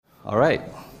All right.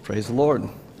 Praise the Lord.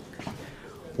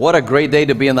 What a great day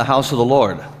to be in the house of the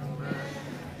Lord.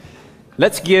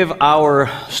 Let's give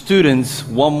our students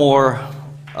one more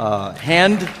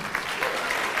hand.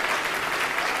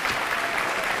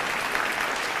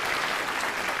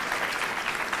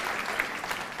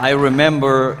 I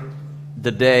remember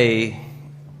the day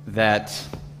that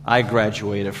I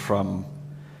graduated from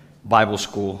Bible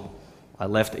school. I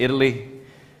left Italy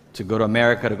to go to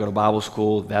America, to go to Bible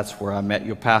school. That's where I met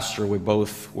your pastor. We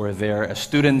both were there as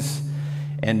students.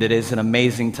 And it is an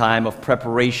amazing time of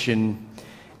preparation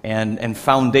and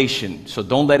foundation. So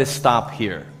don't let it stop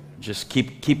here. Just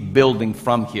keep building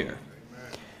from here.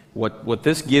 What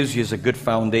this gives you is a good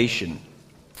foundation.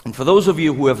 And for those of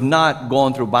you who have not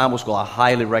gone through Bible school, I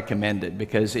highly recommend it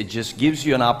because it just gives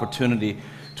you an opportunity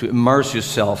to immerse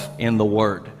yourself in the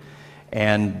Word.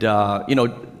 And,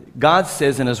 God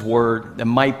says in His Word that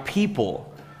my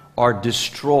people are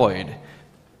destroyed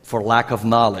for lack of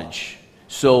knowledge.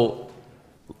 So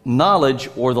knowledge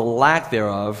or the lack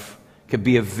thereof could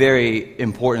be a very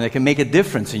important, it can make a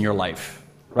difference in your life,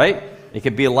 right? It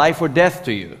could be life or death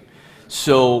to you.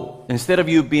 So instead of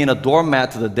you being a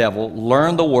doormat to the devil,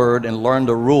 learn the Word and learn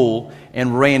the rule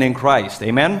and reign in Christ.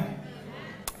 Amen?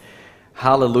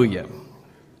 Hallelujah.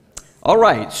 All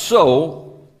right, so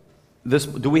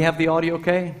do we have the audio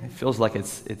okay? It feels like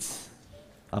it's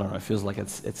I don't know, it feels like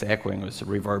it's echoing or it's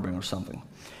reverbing or something.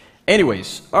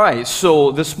 Anyways, all right,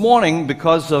 so this morning,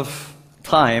 because of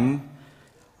time,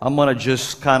 I'm going to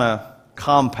just kind of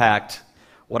compact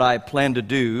what I plan to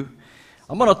do.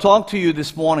 I'm going to talk to you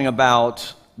this morning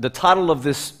about, the title of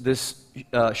this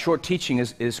short teaching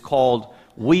is called,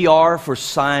 We Are for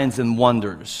Signs and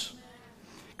Wonders.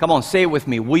 Come on, say it with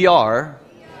me. We are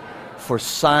for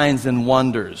signs and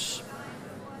wonders.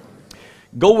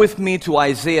 Go with me to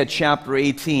Isaiah chapter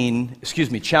 8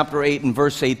 and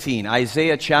verse 18.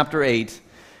 Isaiah chapter 8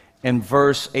 and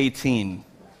verse 18.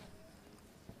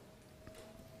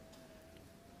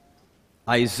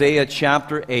 Isaiah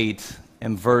chapter 8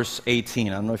 and verse 18.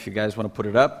 I don't know if you guys want to put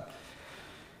it up.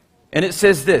 And it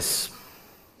says this.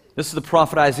 This is the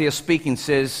prophet Isaiah speaking.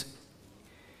 Says,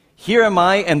 Here am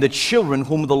I and the children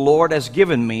whom the Lord has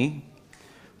given me.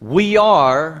 We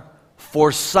are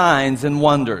for signs and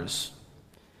wonders.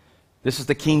 This is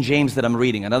the King James that I'm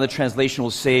reading. Another translation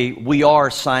will say, we are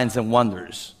signs and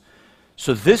wonders.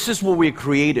 So this is what we're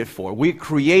created for. We're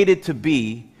created to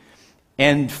be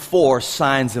and for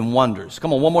signs and wonders.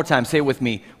 Come on, one more time. Say it with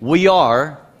me. We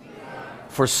are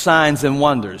for signs and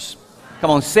wonders.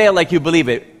 Come on, say it like you believe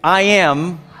it. I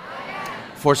am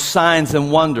for signs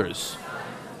and wonders.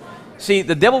 See,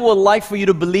 the devil would like for you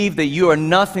to believe that you are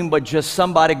nothing but just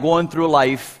somebody going through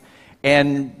life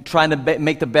and trying to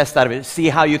make the best out of it, see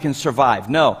how you can survive.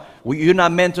 No, you're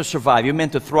not meant to survive. You're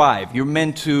meant to thrive. You're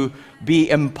meant to be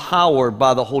empowered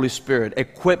by the Holy Spirit,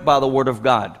 equipped by the Word of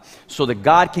God, so that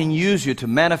God can use you to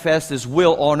manifest His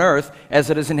will on earth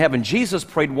as it is in heaven. Jesus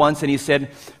prayed once and He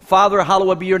said, Father,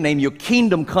 hallowed be your name, your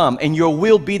kingdom come, and your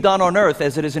will be done on earth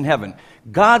as it is in heaven.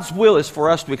 God's will is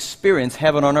for us to experience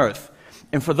heaven on earth.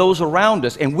 And for those around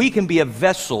us, and we can be a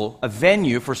vessel, a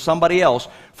venue for somebody else,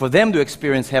 for them to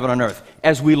experience heaven on earth.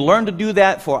 As we learn to do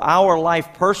that for our life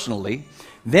personally,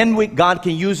 then God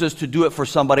can use us to do it for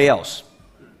somebody else.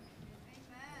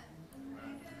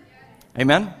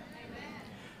 Amen? Amen?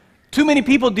 Too many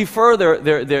people defer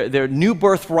their new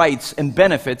birth rights and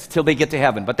benefits till they get to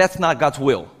heaven, but that's not God's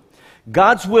will.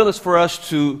 God's will is for us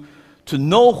to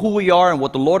know who we are and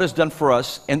what the Lord has done for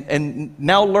us, and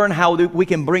now learn how we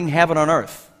can bring heaven on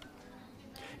earth.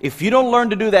 If you don't learn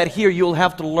to do that here, you'll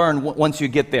have to learn once you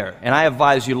get there, and I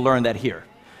advise you to learn that here.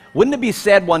 Wouldn't it be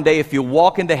sad one day if you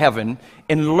walk into heaven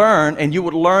and you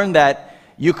would learn that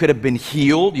you could have been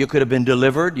healed, you could have been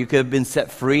delivered, you could have been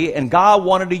set free, and God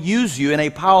wanted to use you in a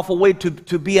powerful way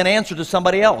to be an answer to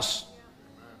somebody else.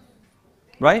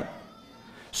 Right?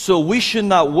 So we should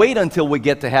not wait until we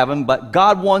get to heaven, but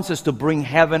God wants us to bring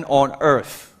heaven on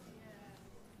earth.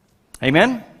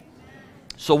 Amen?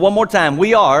 So one more time,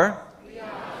 we are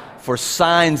for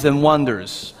signs and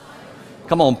wonders.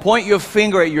 Come on, point your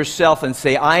finger at yourself and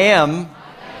say, I am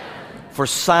for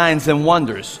signs and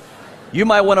wonders. You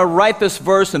might want to write this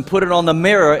verse and put it on the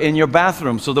mirror in your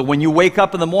bathroom so that when you wake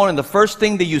up in the morning, the first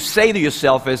thing that you say to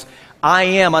yourself is, I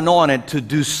am anointed to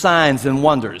do signs and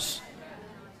wonders.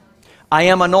 I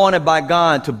am anointed by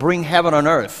God to bring heaven on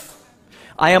earth.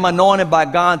 I am anointed by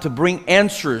God to bring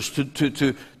answers,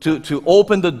 to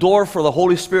open the door for the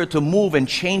Holy Spirit to move and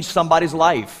change somebody's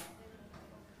life.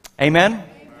 Amen?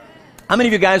 How many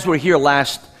of you guys were here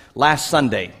last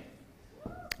Sunday?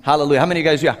 Hallelujah. How many of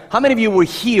you guys, how many of you were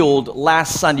healed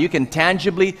last Sunday? You can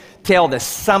tangibly tell that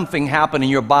something happened in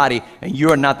your body and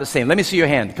you're not the same. Let me see your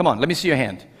hand. Come on, let me see your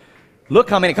hand. Look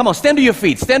how many. Come on, stand to your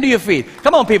feet. Stand to your feet.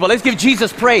 Come on, people. Let's give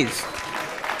Jesus praise.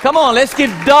 Come on, let's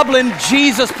give Dublin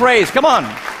Jesus praise. Come on.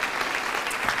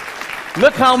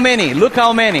 Look how many. Look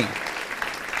how many.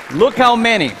 Look how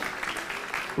many.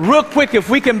 Real quick, if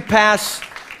we can pass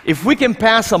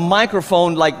a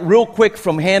microphone like real quick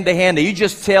from hand to hand, and you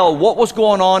just tell what was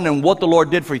going on and what the Lord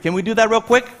did for you. Can we do that real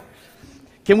quick?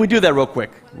 Can we do that real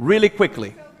quick? Really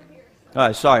quickly. All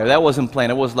right, sorry, that wasn't plain.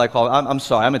 It was like, I'm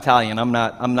sorry, I'm Italian. I'm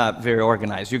not very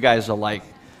organized. You guys are like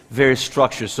very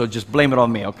structured, so just blame it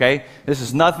on me, okay? This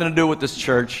has nothing to do with this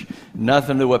church,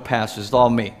 nothing to do with pastors. It's all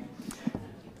me.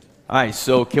 All right,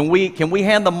 so can we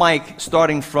hand the mic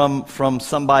starting from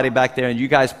somebody back there, and you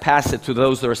guys pass it to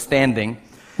those that are standing,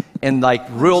 and like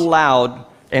real loud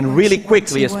and really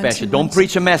quickly, especially. Don't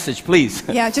preach a message, please.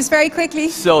 Yeah, just very quickly.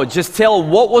 So just tell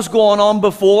what was going on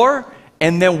before,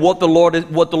 and then what the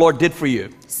Lord did for you.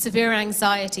 Severe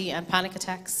anxiety and panic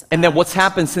attacks. And then what's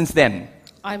happened since then?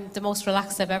 I'm the most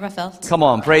relaxed I've ever felt. Come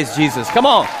on, praise Jesus. Come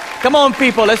on,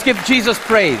 people. Let's give Jesus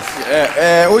praise.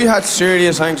 I had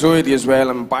serious anxiety as well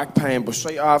and back pain, but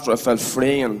straight after I felt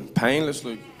free and painless.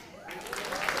 Like.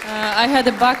 I had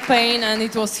a back pain and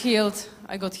it was healed.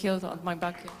 I got healed on my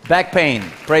back. Back pain.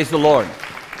 Praise the Lord.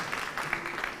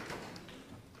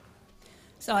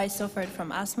 So I suffered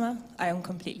from asthma. I am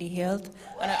completely healed.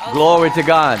 And Glory to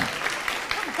God.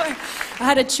 I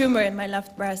had a tumor in my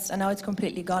left breast, and now it's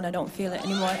completely gone. I don't feel it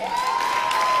anymore.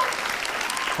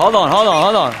 Hold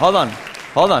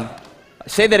on.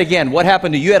 Say that again. What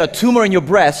happened to you? You had a tumor in your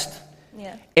breast,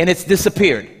 and it's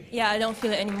disappeared. Yeah, I don't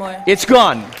feel it anymore. It's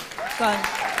gone. Gone.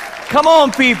 Come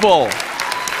on, people.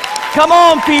 Come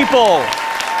on, people.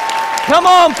 Come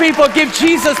on, people. Give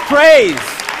Jesus praise.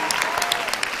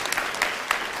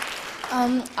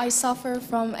 I suffer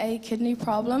from a kidney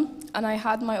problem, and I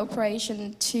had my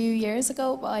operation 2 years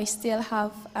ago, but I still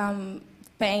have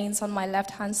pains on my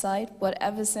left-hand side. But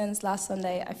ever since last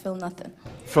Sunday, I feel nothing.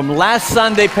 From last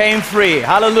Sunday, pain-free.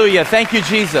 Hallelujah. Thank you,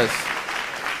 Jesus.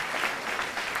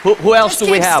 Who else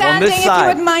do we have on this side? If you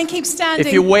wouldn't mind, keep standing.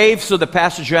 If you wave so that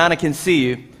Pastor Joanna can see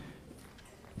you.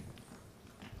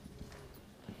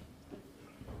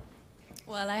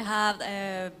 Well, I have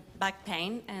back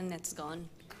pain, and it's gone.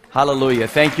 Hallelujah.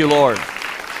 Thank you, Lord.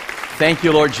 Thank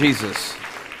you, Lord Jesus.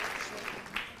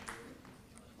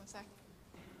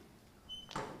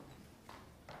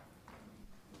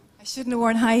 I shouldn't have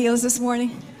worn high heels this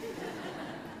morning.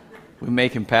 We're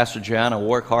making Pastor Joanna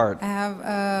work hard.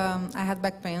 I had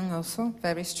back pain also,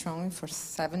 very strong, for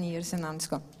 7 years, and now it's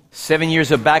gone. 7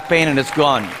 years of back pain and it's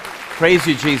gone. Praise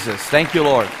you, Jesus. Thank you,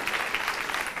 Lord.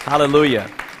 Hallelujah.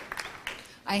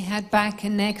 I had back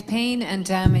and neck pain and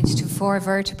damage to 4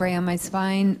 vertebrae on my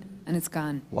spine, and it's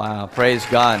gone. Wow, praise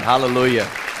God. Hallelujah.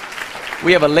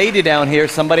 We have a lady down here,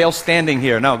 somebody else standing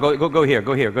here. No, go here.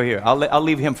 I'll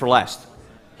leave him for last.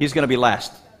 He's going to be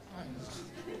last.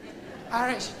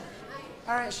 Arish.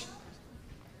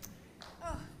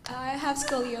 I have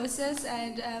scoliosis,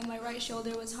 and my right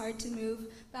shoulder was hard to move.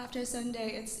 But after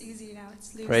Sunday, it's easy now.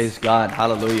 It's loose. Praise God.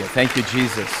 Hallelujah. Thank you,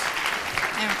 Jesus.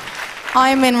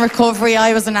 I'm in recovery.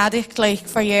 I was an addict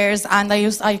for years, and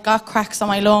I got cracks on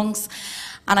my lungs,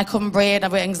 and I couldn't breathe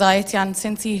with anxiety. And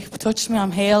since he touched me,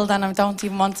 I'm healed, and I don't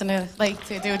even want to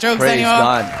do drugs Praise anymore.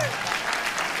 God.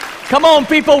 Come on,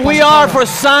 people. We are for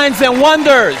signs and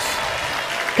wonders.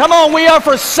 Come on, we are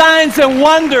for signs and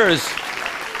wonders.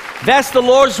 That's the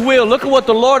Lord's will. Look at what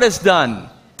the Lord has done.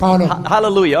 Paulo.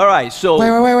 Hallelujah. All right. So wait.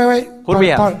 Who do we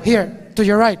have? Paulo, here, to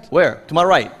your right. Where? To my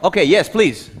right. Okay. Yes,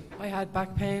 please. I had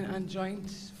back pain and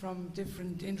joints from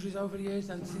different injuries over the years,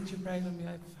 and since you prayed with me,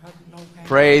 I've had no pain.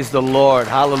 Praise the Lord.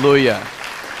 Hallelujah.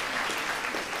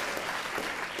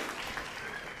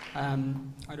 I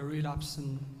had a relapse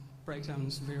and breakdown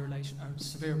in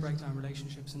severe breakdown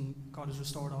relationships, and God has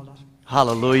restored all that.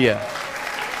 Hallelujah.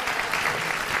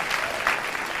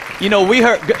 You know, we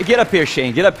heard, get up here,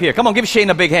 Shane, get up here. Come on, give Shane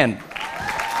a big hand.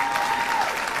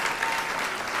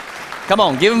 Come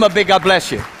on, give him a big God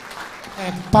bless you.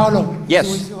 Paulo, yes.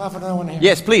 we still have another one here.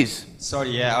 Yes, please.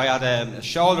 Sorry, yeah, I had a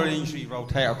shoulder injury,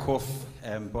 rotator cuff,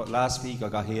 but last week I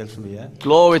got healed from it, yeah.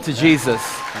 Glory to Jesus.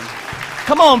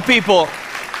 Come on, people.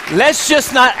 Let's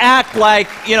just not act like,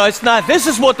 it's not. This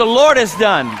is what the Lord has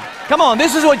done. Come on,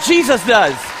 this is what Jesus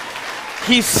does.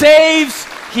 He saves,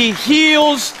 He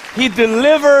heals, He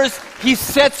delivers, He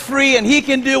sets free, and He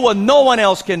can do what no one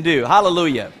else can do.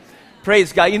 Hallelujah.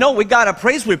 Praise God. We got a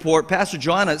praise report. Pastor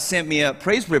Joanna sent me a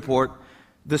praise report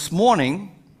this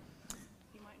morning.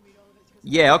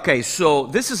 Yeah, okay, so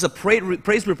this is a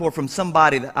praise report from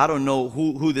somebody that I don't know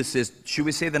who this is. Should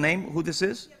we say the name, who this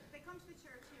is? Yeah, they come to the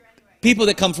church here anyway. People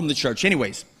that come from the church.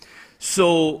 Anyways,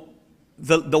 so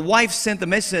the wife sent the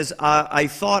message, I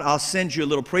thought I'll send you a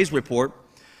little praise report.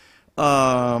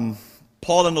 Paul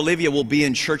and Olivia will be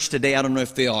in church today. I don't know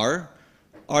if they are.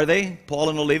 Are they? Paul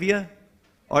and Olivia?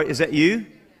 Is that you?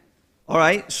 All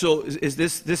right, so is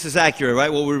this is accurate,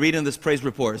 right? What we're reading in this praise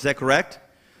report. Is that correct?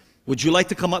 Would you like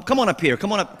to come up? Come on up here.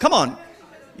 Come on up. Come on.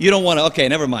 You don't want to. Okay,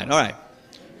 never mind. All right.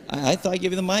 I thought I'd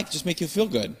give you the mic. Just make you feel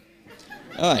good.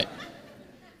 All right.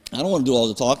 I don't want to do all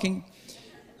the talking.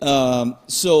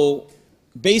 So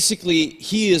basically,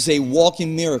 he is a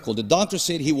walking miracle. The doctor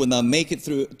said he would not make it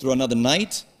through another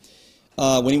night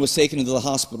when he was taken into the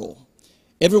hospital.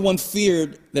 Everyone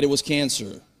feared that it was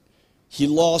cancer. He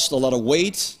lost a lot of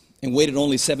weight and weighed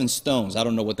only 7 stones. I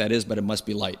don't know what that is, but it must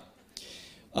be light.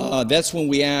 That's when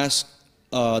we asked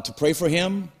to pray for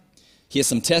him. He had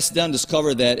some tests done,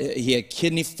 discovered that he had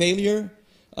kidney failure.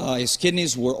 His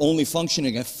kidneys were only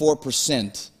functioning at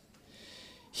 4%.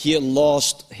 He had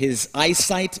lost his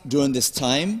eyesight during this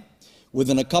time.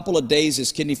 Within a couple of days,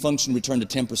 his kidney function returned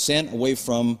to 10%, away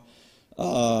from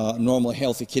normal,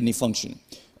 healthy kidney function.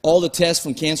 All the tests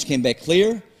from cancer came back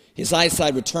clear. His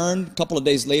eyesight returned a couple of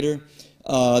days later.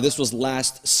 This was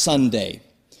last Sunday.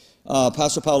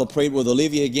 Pastor Paulo prayed with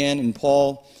Olivia again, and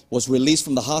Paul was released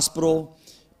from the hospital,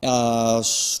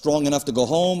 strong enough to go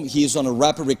home. He's on a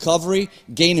rapid recovery,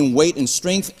 gaining weight and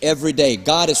strength every day.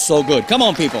 God is so good. Come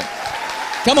on, people.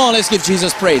 Come on, let's give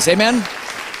Jesus praise. Amen.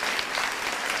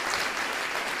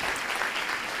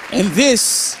 And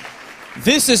this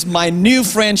is my new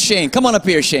friend Shane. Come on up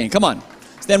here, Shane. Come on.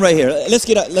 Stand right here. Let's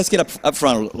get up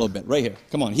front a little bit. Right here.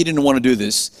 Come on. He didn't want to do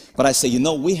this, but I say,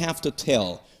 we have to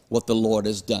tell what the Lord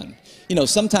has done.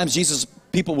 Sometimes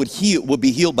people would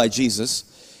be healed by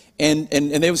Jesus, and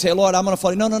they would say, Lord, I'm going to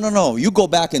follow you. No. You go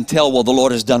back and tell what the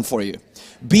Lord has done for you.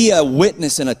 Be a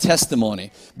witness and a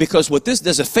testimony, because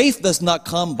faith does not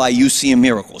come by you seeing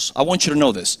miracles. I want you to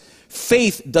know this.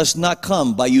 Faith does not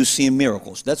come by you seeing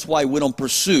miracles. That's why we don't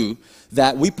pursue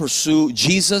that. We pursue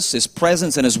Jesus, His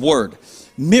presence, and His Word.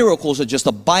 Miracles are just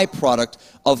a byproduct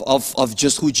of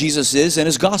just who Jesus is and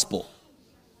His gospel.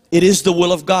 It is the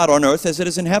will of God on earth as it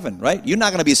is in heaven, right? You're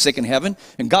not going to be sick in heaven,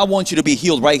 and God wants you to be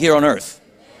healed right here on earth.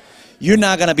 You're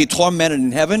not going to be tormented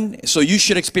in heaven, so you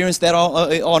should experience that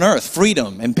on earth,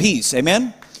 freedom and peace,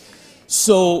 amen?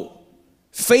 So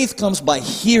faith comes by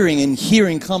hearing, and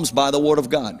hearing comes by the Word of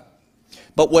God.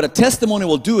 But what a testimony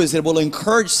will do is it will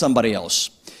encourage somebody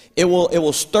else. It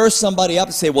will stir somebody up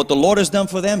and say, what the Lord has done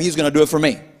for them, He's going to do it for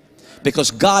me.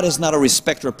 Because God is not a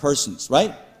respecter of persons,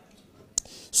 right?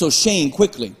 So Shane,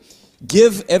 quickly,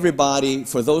 give everybody,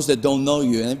 for those that don't know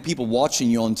you, and people watching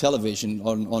you on television,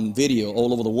 on video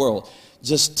all over the world,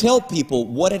 just tell people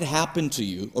what had happened to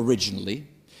you originally,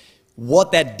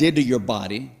 what that did to your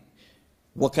body,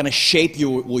 what kind of shape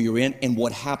you were in, and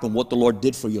what happened, what the Lord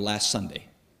did for you last Sunday.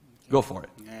 Go for it.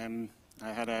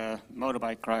 I had a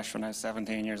motorbike crash when I was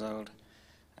 17 years old,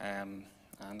 and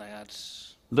I had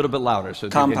a little bit louder, so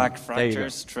compact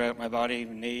fractures throughout my body,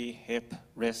 knee, hip,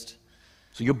 wrist.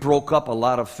 So you broke up a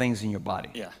lot of things in your body.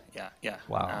 Yeah.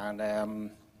 Wow. And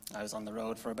I was on the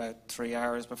road for about 3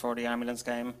 hours before the ambulance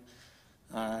came,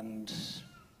 and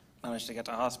managed to get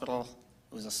to hospital.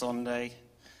 It was a Sunday,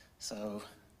 so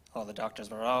all the doctors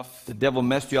were off. The devil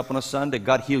messed you up on a Sunday.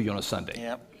 God healed you on a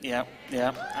Sunday. Yeah.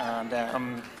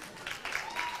 And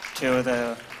 2 of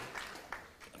the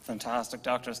fantastic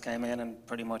doctors came in and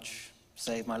pretty much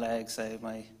saved my leg, saved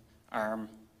my arm.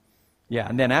 Yeah,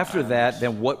 and then after that,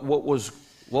 then what was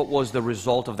the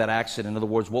result of that accident? In other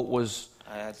words, what was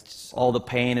all the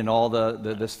pain and all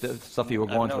the stuff you were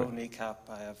going through? I have no kneecap.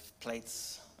 I have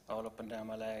plates all up and down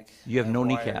my leg. You have no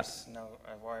kneecap? No,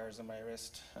 I have wires in my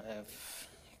wrist. I have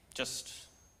just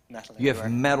metal everywhere. You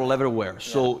have metal everywhere. Yeah.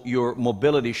 So your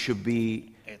mobility should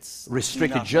be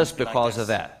restricted just because of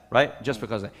that, right? Just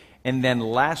because of that. And then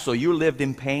so you lived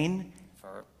in pain?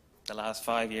 For the last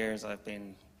 5 years, I've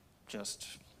been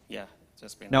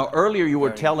Now, earlier you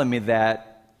were telling me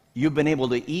that you've been able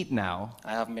to eat now.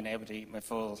 I haven't been able to eat my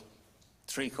full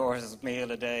 3 courses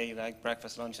meal a day, like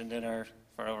breakfast, lunch, and dinner,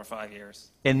 for over 5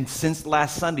 years. And since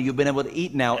last Sunday, you've been able to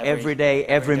eat now every day,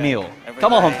 every meal.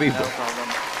 Come on, people. No problem.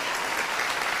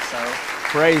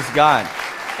 Praise God.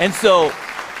 And so,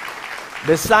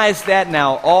 besides that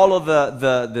now, all of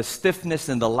the stiffness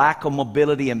and the lack of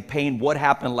mobility and pain, what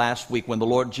happened last week when the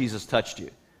Lord Jesus touched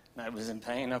you? I was in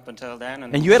pain up until then.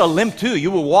 And you had a limp too. You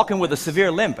were walking with a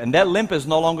severe limp, and that limp is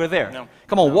no longer there. No.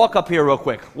 Come on, walk up here real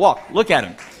quick. Walk. Look at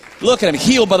him. Look at him,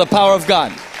 healed by the power of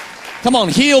God. Come on,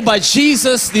 healed by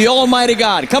Jesus, the Almighty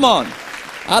God. Come on.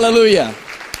 Hallelujah.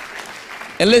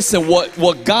 And listen,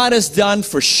 what God has done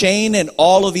for Shane and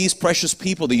all of these precious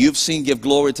people that you've seen give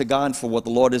glory to God for what the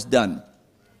Lord has done,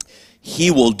 He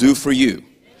will do for you.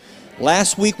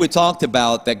 Last week we talked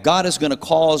about that God is going to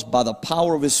cause by the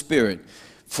power of His Spirit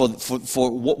for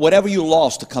whatever you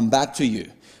lost to come back to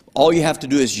you. All you have to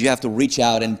do is you have to reach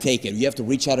out and take it. You have to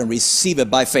reach out and receive it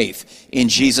by faith in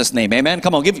Jesus' name. Amen.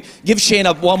 Come on, give Shane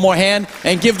up one more hand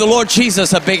and give the Lord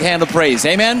Jesus a big hand of praise.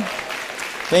 Amen.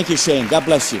 Thank you, Shane. God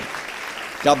bless you.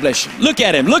 God bless you. Look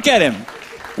at him. Look at him.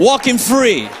 Walking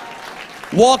free.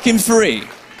 Walking free.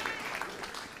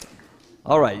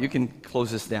 All right, you can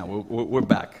close this down. We're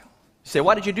back. You say,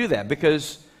 why did you do that?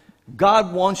 Because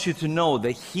God wants you to know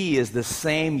that He is the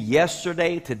same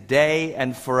yesterday, today,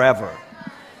 and forever.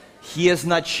 He has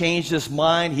not changed His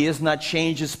mind. He has not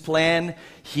changed His plan.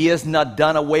 He has not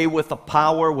done away with the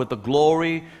power, with the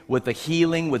glory, with the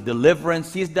healing, with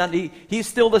deliverance. He's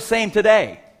still the same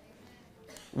today.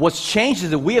 What's changed is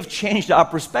that we have changed our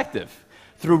perspective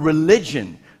through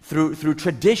religion, through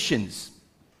traditions,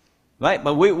 right?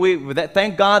 But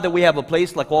thank God that we have a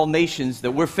place like All Nations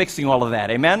that we're fixing all of that.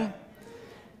 Amen?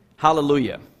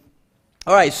 Hallelujah.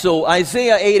 All right, so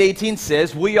Isaiah 8:18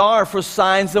 says, we are for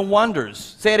signs and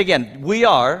wonders. Say it again. We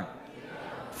are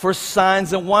for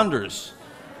signs and wonders.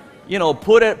 You know,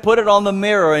 put it on the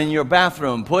mirror in your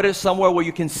bathroom. Put it somewhere where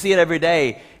you can see it every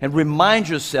day. And remind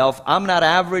yourself, I'm not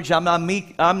average, I'm not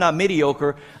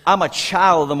mediocre. I'm a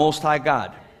child of the Most High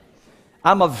God.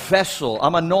 I'm a vessel.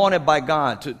 I'm anointed by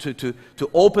God to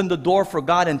open the door for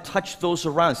God and touch those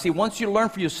around. See, once you learn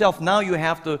for yourself, now you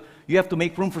have to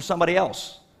make room for somebody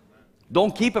else.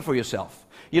 Don't keep it for yourself.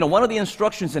 You know, one of the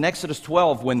instructions in Exodus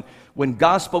 12, when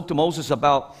God spoke to Moses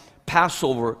about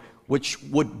Passover, which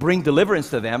would bring deliverance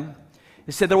to them,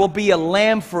 He said there will be a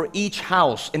lamb for each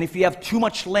house. And if you have too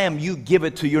much lamb, you give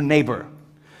it to your neighbor.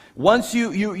 Once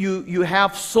you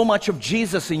have so much of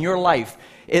Jesus in your life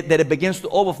that it begins to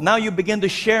overflow, now you begin to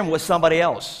share Him with somebody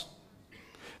else.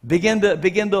 Begin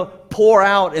to pour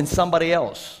out in somebody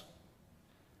else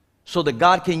so that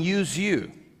God can use you.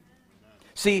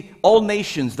 See, All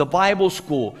Nations, the Bible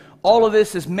school, all of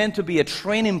this is meant to be a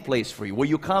training place for you where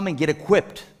you come and get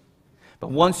equipped.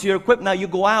 But once you're equipped, now you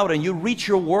go out and you reach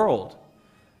your world.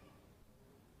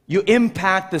 You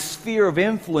impact the sphere of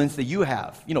influence that you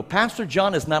have. You know, Pastor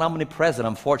John is not omnipresent,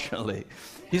 unfortunately.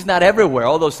 He's not everywhere,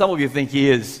 although some of you think he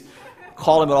is.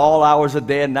 Call him at all hours of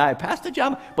day and night. Pastor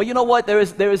John, but you know what? There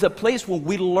is a place where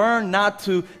we learn not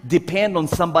to depend on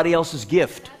somebody else's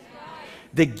gift.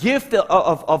 The gift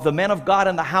of the man of God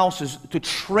in the house is to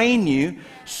train you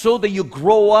so that you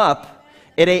grow up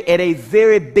at a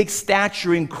very big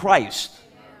stature in Christ.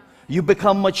 You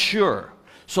become mature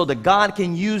so that God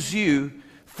can use you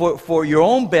for your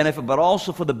own benefit, but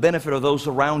also for the benefit of those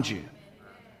around you.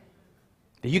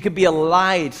 That you can be a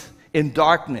light in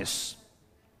darkness.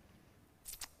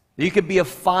 That you can be a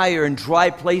fire in dry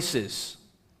places.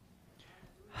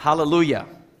 Hallelujah.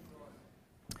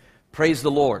 Praise the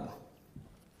Lord.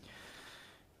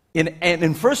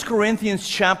 In 1 Corinthians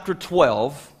chapter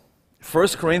 12,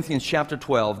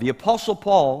 the Apostle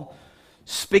Paul,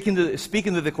 speaking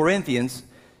to the Corinthians,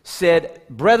 said,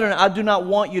 brethren, I do not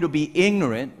want you to be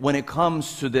ignorant when it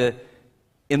comes to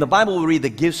in the Bible we read the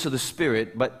gifts of the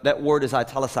Spirit, but that word is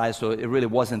italicized, so it really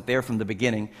wasn't there from the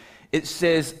beginning. It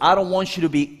says, I don't want you to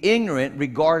be ignorant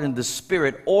regarding the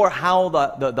Spirit or how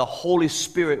the Holy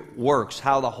Spirit works,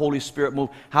 how the Holy Spirit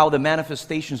moves, how the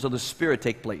manifestations of the Spirit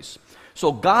take place.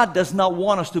 So God does not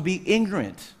want us to be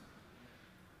ignorant.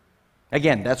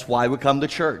 Again, that's why we come to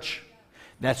church.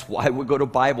 That's why we go to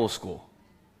Bible school.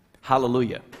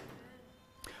 Hallelujah.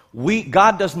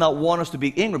 God does not want us to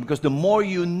be ignorant, because the more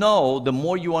you know, the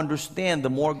more you understand, the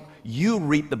more you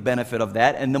reap the benefit of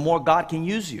that, and the more God can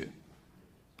use you.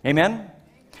 Amen?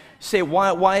 Say,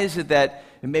 why is it that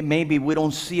maybe we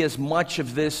don't see as much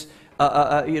of this,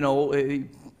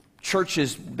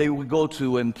 churches they would go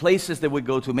to and places they would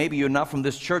go to? Maybe you're not from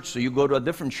this church, so you go to a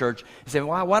different church and say,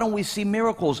 why don't we see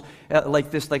miracles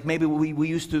like this, like maybe we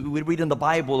read in the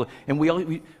Bible,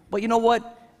 and but you know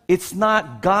what? It's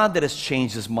not God that has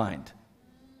changed His mind.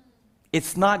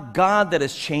 It's not God that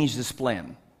has changed His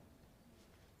plan.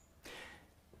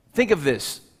 Think of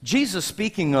this. Jesus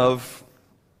speaking of,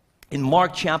 in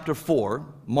Mark chapter 4,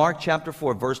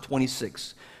 verse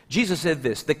 26, Jesus said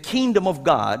this, the kingdom of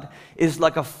God is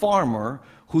like a farmer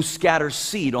who scatters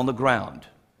seed on the ground.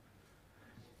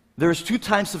 There's two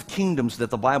types of kingdoms that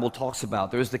the Bible talks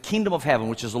about. There's the kingdom of heaven,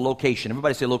 which is a location.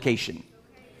 Everybody say location.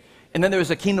 And then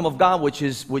there's a kingdom of God, which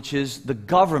is the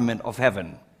government of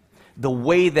heaven. The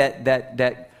way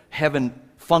that heaven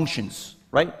functions,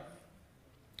 right?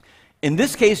 In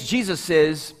this case, Jesus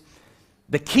says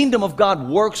the kingdom of God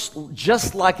works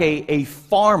just like a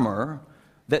farmer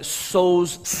that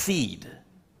sows seed.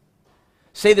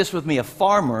 Say this with me, a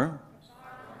farmer.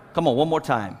 Come on, one more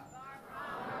time.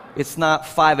 It's not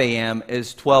 5 a.m.,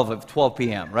 it's 12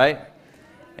 p.m., right?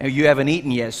 And you haven't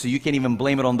eaten yet, so you can't even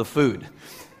blame it on the food.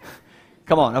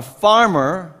 Come on, a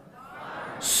farmer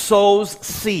sows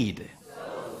seed.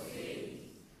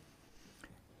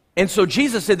 And so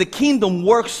Jesus said the kingdom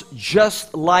works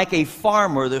just like a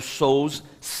farmer that sows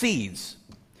seeds.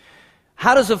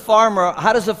 How does a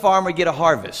farmer get a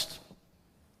harvest?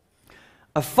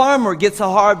 A farmer gets a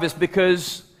harvest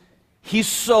because he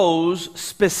sows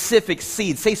specific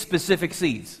seeds. Say specific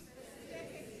seeds.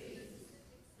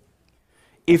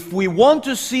 If we want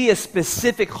to see a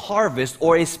specific harvest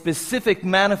or a specific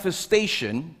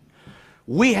manifestation,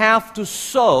 we have to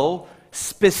sow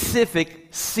specific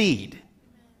seed.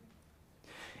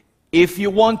 If you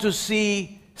want to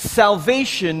see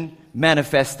salvation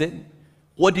manifested,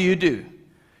 what do?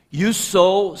 You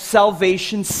sow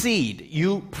salvation seed.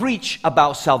 You preach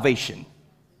about salvation.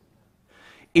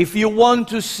 If you want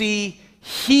to see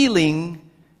healing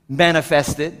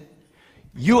manifested,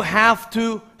 you have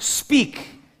to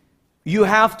speak. You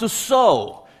have to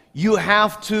sow. You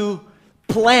have to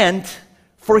plant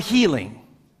for healing.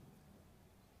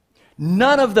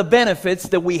 None of the benefits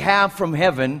that we have from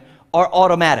heaven are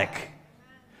automatic.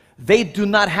 They do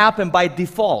not happen by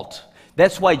default.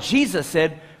 That's why Jesus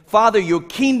said, Father, your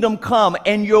kingdom come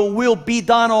and your will be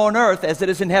done on earth as it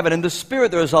is in heaven. In the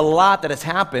Spirit, there is a lot that has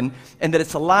happened and that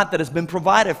it's a lot that has been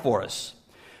provided for us.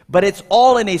 But it's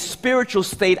all in a spiritual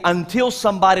state until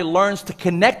somebody learns to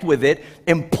connect with it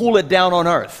and pull it down on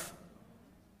earth.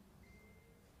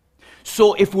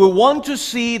 So if we want to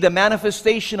see the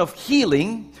manifestation of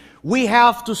healing, we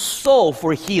have to sow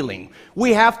for healing.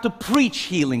 We have to preach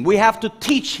healing. We have to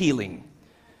teach healing.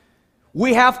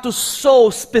 We have to sow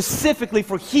specifically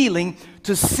for healing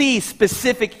to see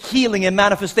specific healing and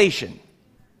manifestation.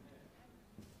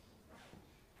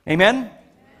 Amen?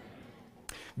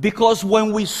 Because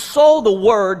when we sow the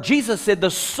word, Jesus said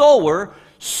the sower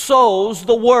sows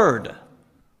the word.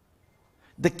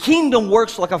 The kingdom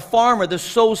works like a farmer that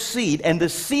sows seed, and the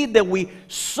seed that we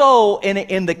sow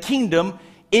in the kingdom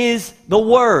is the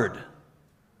word.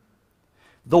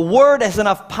 The word has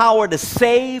enough power to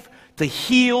save, to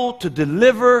heal, to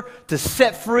deliver, to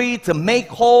set free, to make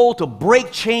whole, to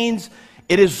break chains.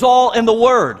 It is all in the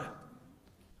word.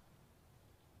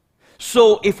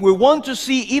 So if we want to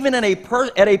see, even at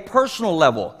a personal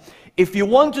level, if you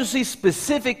want to see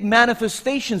specific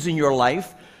manifestations in your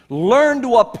life, learn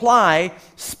to apply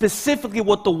specifically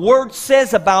what the word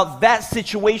says about that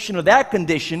situation or that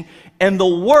condition, and the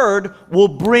word will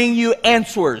bring you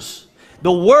answers.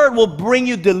 The word will bring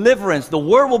you deliverance. The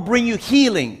word will bring you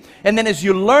healing. And then as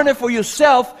you learn it for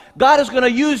yourself, God is going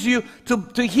to use you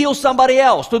to heal somebody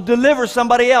else, to deliver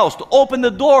somebody else, to open the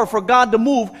door for God to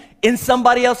move in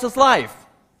somebody else's life.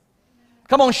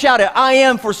 Come on, shout it. I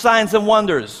am for signs and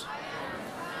wonders.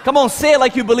 Come on, say it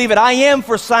like you believe it. I am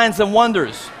for signs and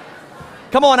wonders.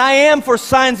 Come on, I am for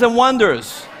signs and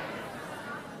wonders.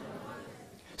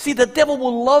 See, the devil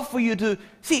will love for you to...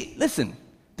 See, listen.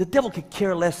 The devil could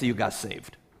care less that you got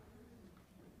saved.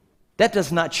 That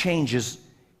does not change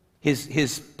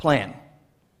his plan.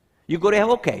 You go to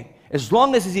hell, okay. As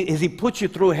long as he puts you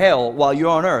through hell while you're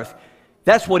on earth,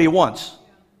 that's what he wants.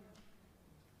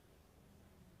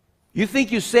 You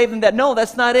think you saved him that? No,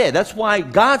 that's not it. That's why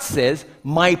God says,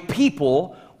 my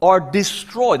people are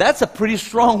destroyed. That's a pretty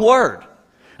strong word.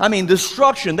 I mean,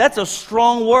 destruction, that's a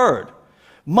strong word.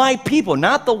 My people,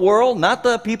 not the world, not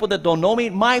the people that don't know me,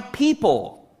 my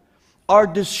people are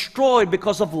destroyed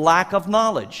because of lack of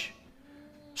knowledge.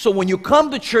 So when you come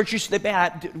to church, you say,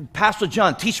 Pastor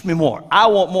John, teach me more. I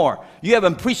want more. You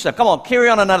haven't preached that. Come on, carry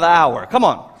on another hour. Come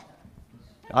on.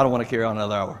 I don't want to carry on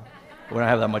another hour. We don't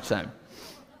have that much time.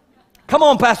 Come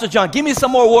on, Pastor John, give me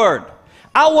some more word.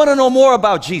 I want to know more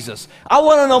about Jesus. I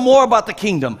want to know more about the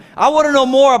kingdom. I want to know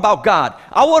more about God.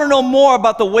 I want to know more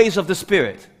about the ways of the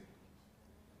Spirit.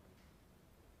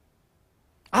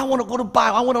 I want to go to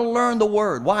Bible. I want to learn the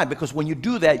Word. Why? Because when you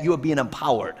do that, you are being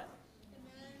empowered.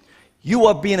 You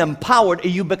are being empowered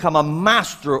and you become a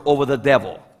master over the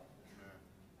devil.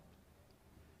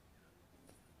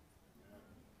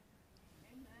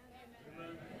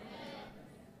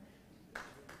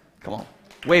 Come on.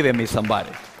 Wave at me,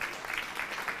 somebody.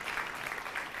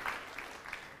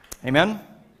 Amen?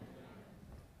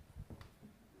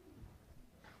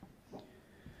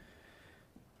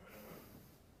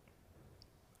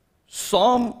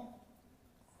 Psalm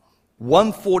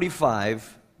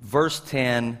 145, verse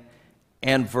 10,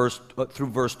 and through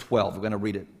verse 12. We're going to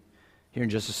read it here in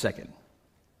just a second.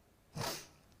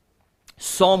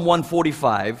 Psalm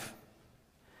 145,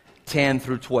 10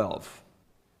 through 12.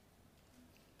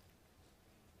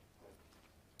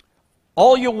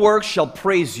 All your works shall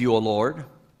praise you, O Lord.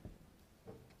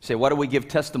 Say, why do we give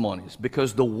testimonies?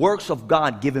 Because the works of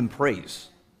God give him praise.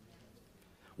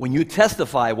 When you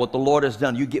testify what the Lord has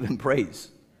done, you give him praise.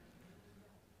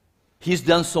 He's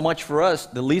done so much for us,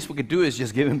 the least we could do is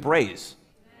just give him praise.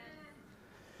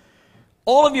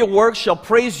 All of your works shall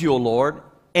praise you, O Lord,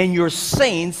 and your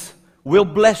saints will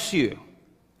bless you.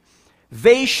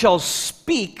 They shall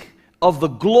speak of the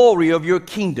glory of your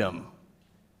kingdom.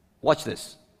 Watch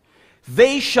this.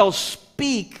 They shall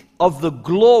speak of the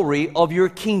glory of your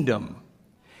kingdom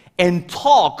and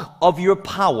talk of your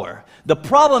power. The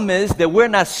problem is that we're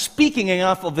not speaking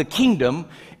enough of the kingdom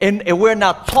and we're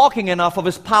not talking enough of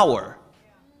his power.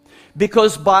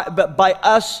 Because by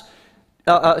us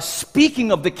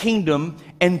speaking of the kingdom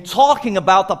and talking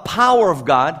about the power of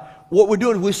God, what we're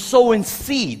doing, we're sowing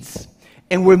seeds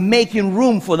and we're making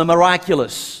room for the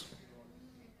miraculous.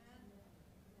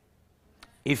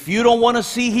 If you don't want to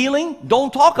see healing,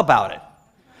 don't talk about it.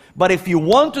 But if you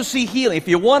want to see healing, if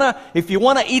you want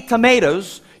to eat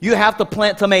tomatoes, you have to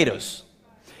plant tomatoes.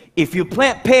 If you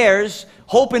plant pears,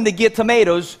 hoping to get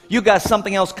tomatoes, you got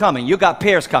something else coming. You got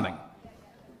pears coming.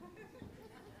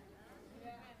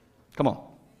 Come on.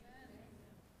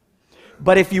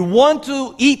 But if you want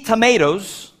to eat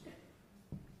tomatoes,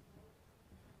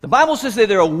 the Bible says that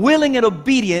they're willing and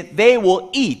obedient, they will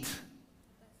eat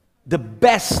the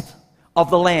best of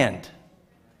the land.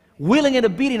 Willing and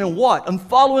obedient in what? And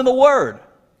following the word.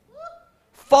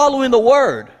 Following the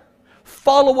word.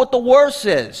 Follow what the word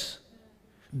says.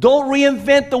 Don't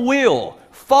reinvent the wheel.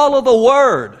 Follow the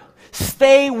word.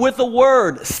 Stay with the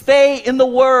word. Stay in the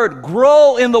word.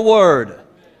 Grow in the word.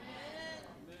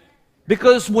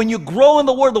 Because when you grow in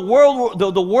the word,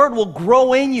 the word will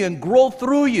grow in you and grow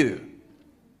through you.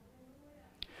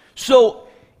 So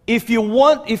if you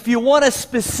want a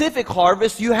specific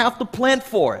harvest, you have to plant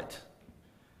for it.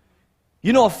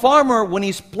 You know, a farmer, when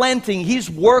he's planting, he's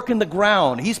working the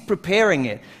ground. He's preparing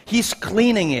it. He's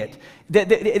cleaning it.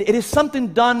 It is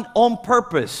something done on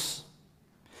purpose.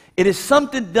 It is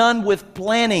something done with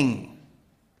planning.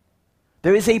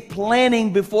 There is a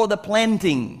planning before the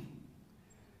planting.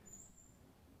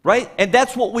 Right? And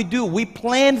that's what we do. We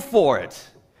plan for it.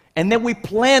 And then we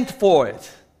plant for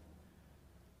it.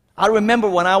 I remember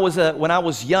when I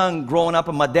was young, growing up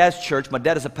in my dad's church. My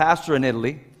dad is a pastor in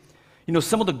Italy. You know,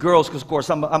 some of the girls, because of course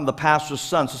I'm the pastor's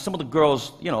son, so some of the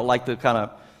girls, you know, like to kind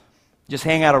of just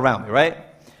hang out around me, right?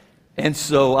 And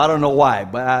so I don't know why,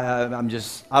 but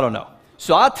I don't know.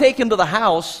 So I'll take him to the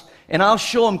house and I'll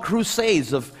show him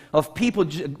crusades of people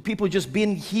just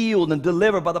being healed and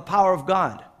delivered by the power of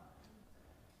God.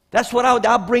 That's what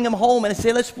I'll bring him home and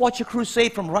say, let's watch a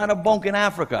crusade from Reinhard Bonk in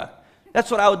Africa. That's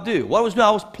what I would do. What I was doing,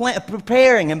 I was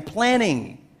preparing and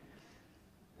planning.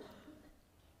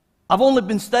 I've only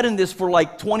been studying this for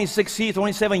like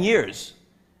 27 years.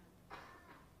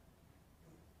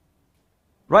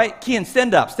 Right? Kian,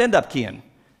 stand up, Kian.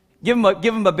 Give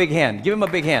him a big hand. Give him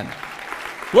a big hand.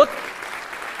 Look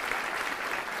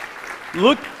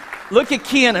at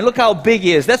Kian and look how big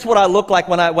he is. That's what I look like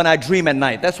when I dream at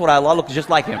night. That's what I look just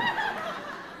like him.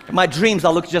 In my dreams,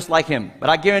 I look just like him. But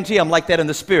I guarantee I'm like that in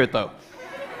the spirit, though.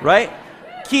 Right?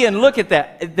 Kian, look at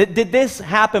that. Did this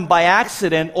happen by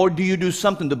accident, or do you do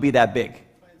something to be that big?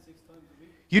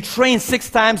 You train 6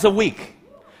 times a week.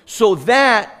 So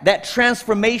that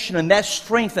transformation and that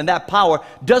strength and that power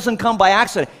doesn't come by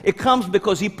accident. It comes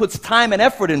because he puts time and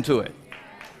effort into it.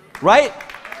 Right?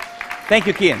 Thank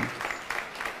you, Kian.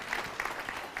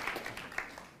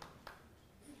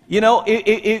 You know,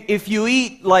 if you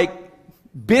eat like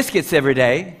biscuits every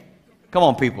day, come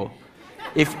on, people.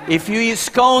 If you eat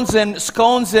scones and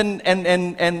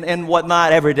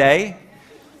whatnot every day,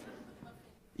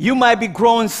 you might be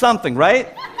growing something,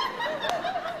 right?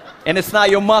 And it's not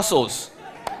your muscles.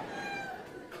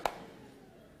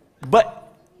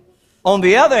 But on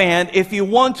the other hand, if you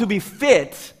want to be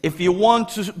fit, if you want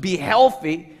to be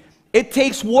healthy, it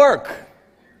takes work.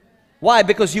 Why?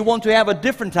 Because you want to have a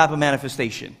different type of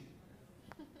manifestation.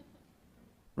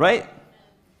 Right?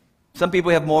 Some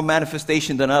people have more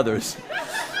manifestation than others.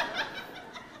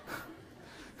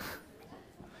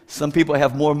 Some people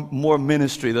have more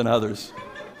ministry than others.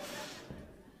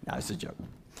 No, it's a joke.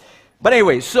 But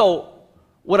anyway, so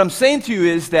what I'm saying to you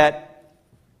is that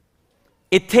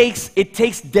it takes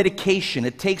dedication,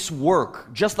 it takes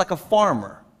work, just like a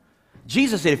farmer.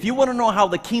 Jesus said, if you want to know how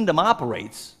the kingdom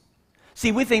operates,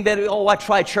 See, we think that, oh, I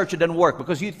tried church, it doesn't work,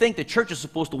 because you think the church is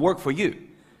supposed to work for you.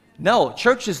 No,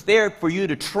 church is there for you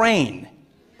to train.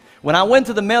 When I went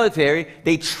to the military,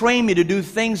 they trained me to do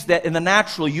things that in the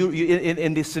natural,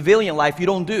 in the civilian life, you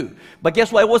don't do. But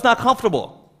guess what? It was not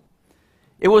comfortable.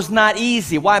 It was not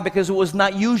easy. Why? Because it was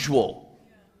not usual.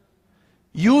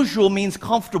 Usual means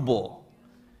comfortable.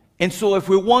 And so if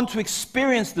we want to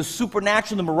experience the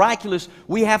supernatural, the miraculous,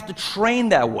 we have to train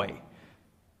that way.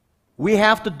 We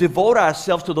have to devote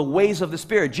ourselves to the ways of the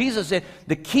Spirit. Jesus said,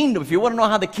 the kingdom, if you want to know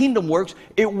how the kingdom works,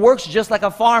 it works just like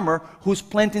a farmer who's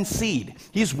planting seed.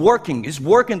 He's working the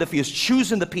field, he's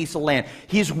choosing the piece of land.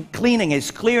 He's cleaning it,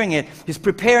 he's clearing it, he's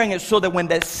preparing it so that when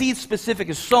that seed specific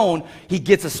is sown, he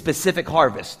gets a specific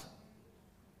harvest.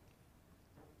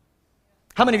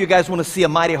 How many of you guys want to see a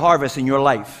mighty harvest in your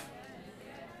life?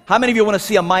 How many of you want to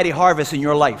see a mighty harvest in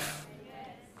your life?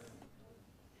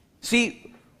 See,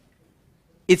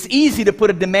 it's easy to put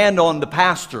a demand on the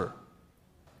pastor,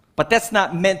 but that's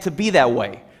not meant to be that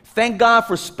way. Thank God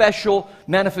for special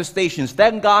manifestations.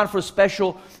 Thank God for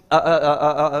special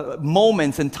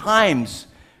moments and times.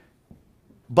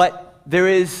 But there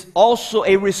is also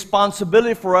a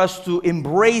responsibility for us to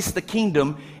embrace the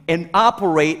kingdom and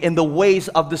operate in the ways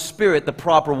of the Spirit the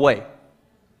proper way.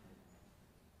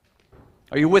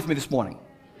 Are you with me this morning?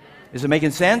 Is it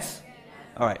making sense?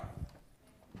 All right.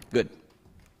 Good.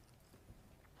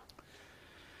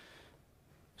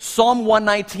 Psalm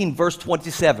 119, verse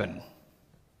 27.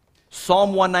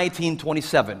 Psalm 119,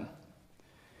 27.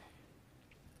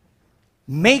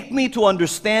 Make me to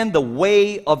understand the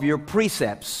way of your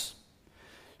precepts,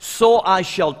 so I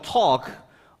shall talk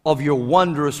of your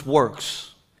wondrous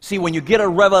works. See, when you get a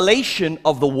revelation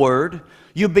of the Word,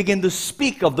 you begin to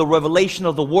speak of the revelation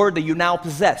of the Word that you now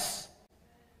possess.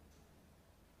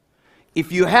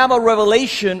 If you have a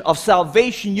revelation of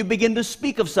salvation, you begin to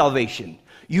speak of salvation.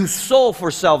 You sow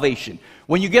for salvation.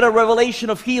 When you get a revelation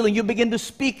of healing, you begin to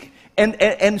speak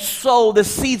and sow the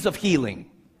seeds of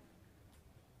healing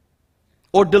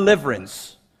or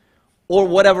deliverance or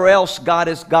whatever else God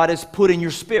has put in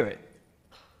your spirit.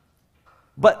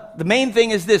 But the main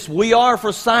thing is this: we are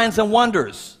for signs and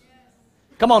wonders.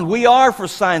 Come on, we are for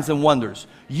signs and wonders.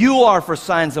 You are for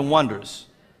signs and wonders.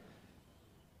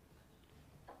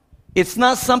 It's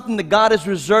not something that God has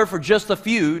reserved for just a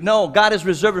few. No, God has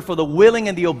reserved it for the willing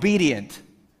and the obedient.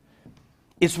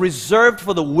 It's reserved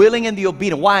for the willing and the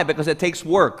obedient. Why? Because it takes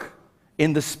work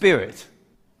in the Spirit.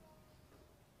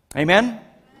 Amen?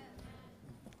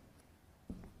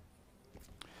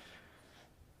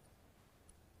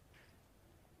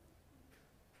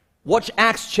 Watch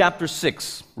Acts chapter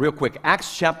 6, real quick.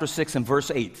 Acts chapter 6 and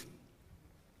verse 8.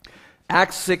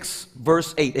 Acts 6,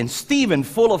 verse 8. And Stephen,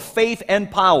 full of faith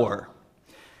and power,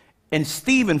 did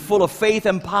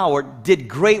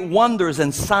great wonders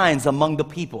and signs among the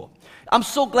people. I'm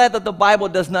so glad that the Bible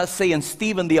does not say in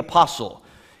Stephen the apostle.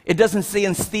 It doesn't say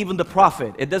in Stephen the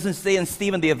prophet. It doesn't say in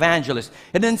Stephen the evangelist.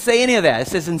 It didn't say any of that. It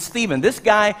says in Stephen. This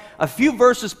guy, a few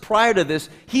verses prior to this,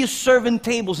 he is serving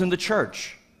tables in the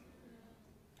church.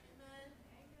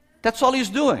 That's all he's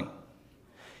doing.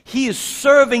 He is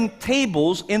serving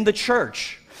tables in the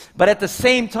church. But at the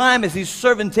same time as he's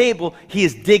serving table, he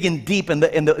is digging deep in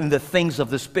the things of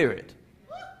the Spirit.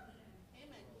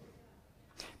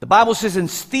 The Bible says in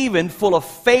Stephen, full of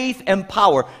faith and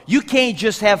power. You can't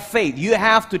just have faith. You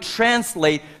have to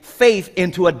translate faith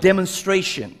into a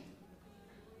demonstration.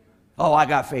 Oh, I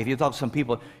got faith. You talk to some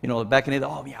people, back in the day.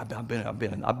 Oh, yeah,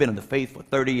 I've been in the faith for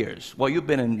 30 years. Well, you've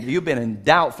been in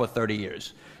doubt for 30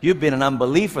 years. You've been in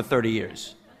unbelief for 30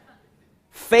 years.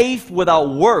 Faith without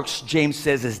works, James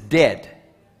says, is dead.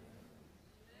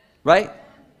 Right?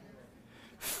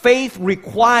 Faith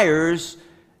requires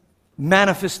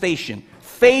manifestation.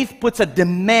 Faith puts a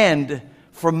demand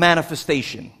for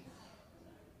manifestation.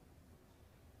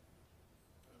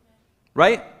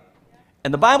 Right?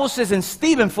 And the Bible says, and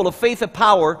Stephen, full of faith and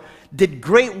power, did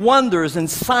great wonders and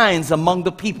signs among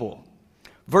the people.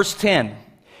 Verse 10.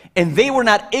 And they were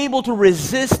not able to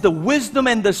resist the wisdom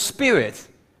and the Spirit.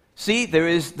 See, there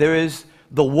is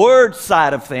the word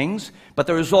side of things, but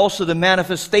there is also the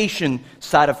manifestation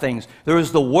side of things. There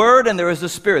is the word and there is the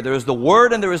Spirit. There is the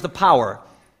word and there is the power.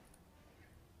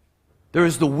 There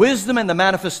is the wisdom and the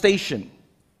manifestation.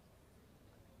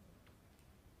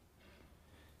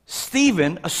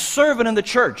 Stephen, a servant in the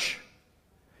church,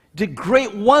 did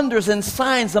great wonders and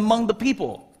signs among the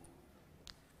people.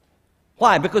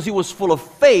 Why? Because he was full of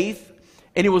faith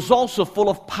and he was also full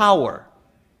of power.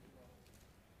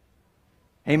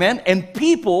 Amen? And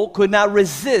people could not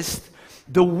resist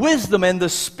the wisdom and the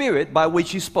Spirit by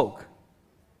which he spoke.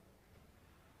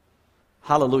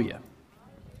 Hallelujah.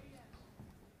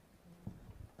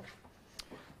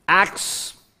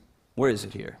 Acts, where is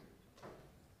it here?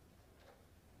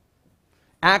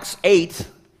 Acts 8,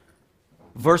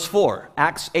 verse 4.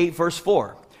 Acts 8, verse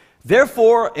 4.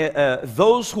 Therefore,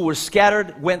 those who were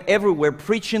scattered went everywhere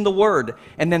preaching the word.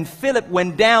 And then Philip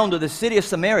went down to the city of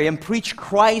Samaria and preached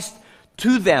Christ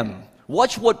to them.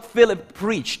 Watch what Philip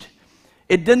preached.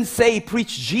 It didn't say he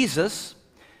preached Jesus.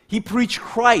 He preached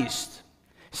Christ.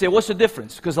 You say, what's the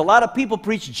difference? Because a lot of people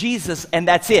preach Jesus and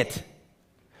that's it.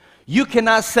 You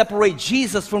cannot separate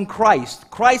Jesus from Christ.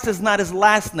 Christ is not his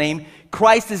last name.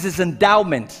 Christ is his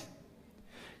endowment.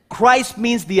 Christ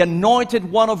means the anointed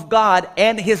one of God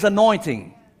and his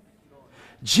anointing.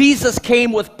 Jesus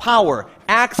came with power.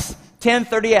 Acts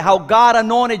 10:38, how God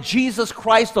anointed Jesus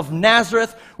Christ of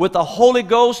Nazareth with the Holy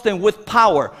Ghost and with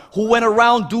power, who went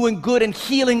around doing good and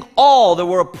healing all that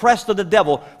were oppressed of the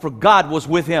devil, for God was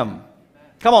with him.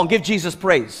 Come on, give Jesus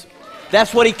praise.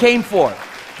 That's what he came for.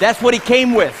 That's what he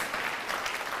came with.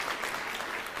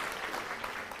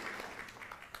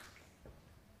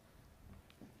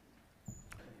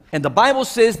 And the Bible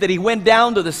says that he went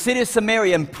down to the city of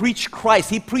Samaria and preached Christ.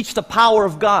 He preached the power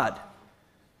of God.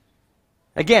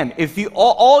 Again, if you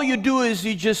all you do is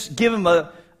you just give him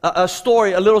a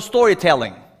story, a little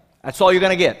storytelling. That's all you're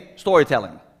going to get,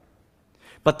 storytelling.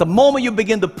 But the moment you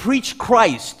begin to preach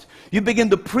Christ, you begin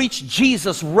to preach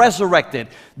Jesus resurrected,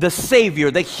 the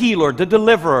Savior, the healer, the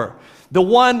deliverer, the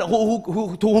one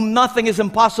to whom nothing is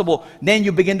impossible, then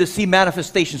you begin to see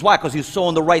manifestations. Why? Because you're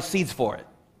sowing the right seeds for it.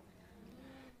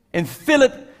 And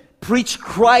Philip preached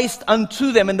Christ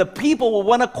unto them, and the people with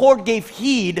one accord gave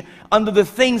heed unto the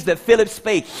things that Philip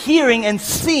spake, hearing and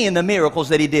seeing the miracles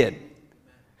that he did.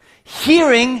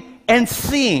 Hearing and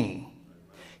seeing.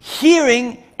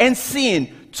 Hearing and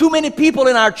seeing. Too many people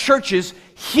in our churches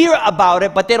hear about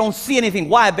it, but they don't see anything.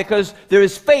 Why? Because there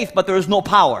is faith, but there is no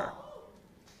power.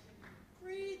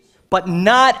 But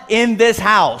not in this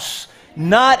house.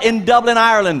 Not in Dublin,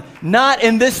 Ireland. Not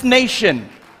in this nation.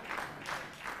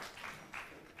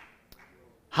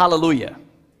 Hallelujah.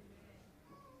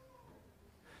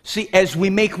 See, as we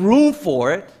make room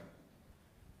for it,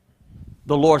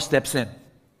 the Lord steps in.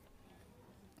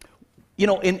 You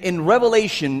know, in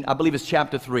Revelation, I believe it's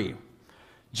chapter 3,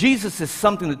 Jesus is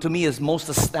something that to me is most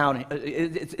astounding.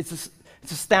 It's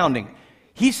astounding.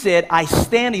 He said, I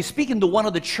stand, he's speaking to one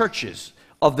of the churches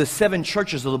of the 7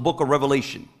 churches of the book of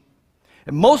Revelation.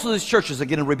 And most of these churches are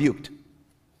getting rebuked.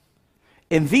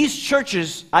 And these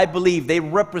churches, I believe, they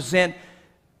represent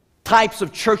types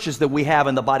of churches that we have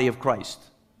in the body of Christ.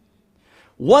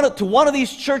 To one of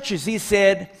these churches, he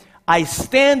said, I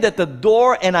stand at the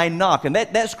door and I knock. And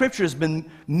that scripture has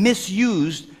been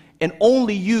misused and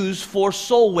only used for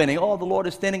soul winning. Oh, the Lord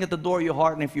is standing at the door of your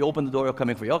heart, and if you open the door, he'll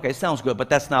come in for you. Okay, sounds good, but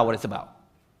that's not what it's about.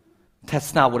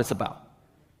 That's not what it's about.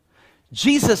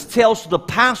 Jesus tells the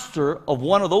pastor of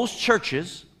one of those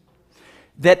churches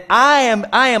that I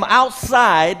am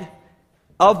outside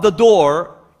of the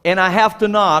door and I have to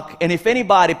knock, and if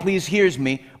anybody please hears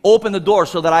me, open the door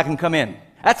so that I can come in.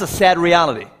 That's a sad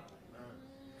reality.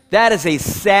 That is a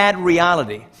sad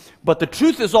reality. But the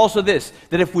truth is also this,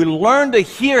 that if we learn to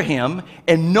hear him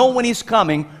and know when he's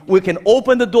coming, we can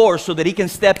open the door so that he can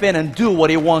step in and do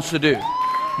what he wants to do.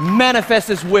 Manifest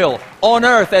his will on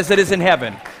earth as it is in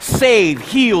heaven. Save,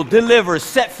 heal, deliver,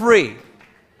 set free.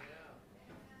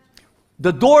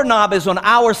 The doorknob is on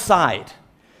our side.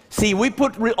 See, we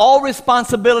put all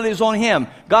responsibilities on him.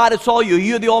 God, it's all you.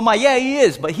 You're the Almighty. Yeah, he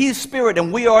is, but he's spirit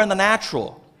and we are in the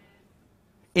natural.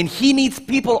 And he needs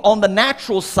people on the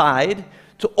natural side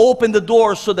to open the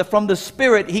door so that from the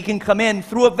spirit he can come in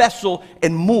through a vessel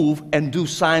and move and do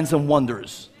signs and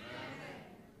wonders.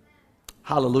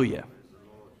 Hallelujah.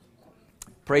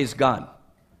 Praise God.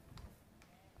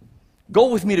 Go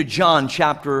with me to John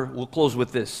chapter, we'll close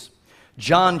with this.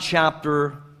 John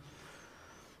chapter,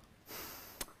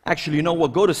 actually, you know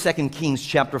what? Go to 2 Kings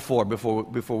chapter 4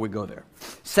 before we go there.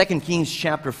 2 Kings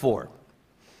chapter 4.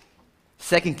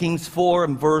 2 Kings 4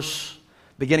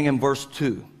 beginning in verse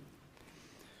 2.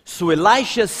 So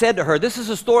Elisha said to her, this is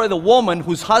a story of the woman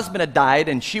whose husband had died,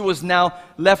 and she was now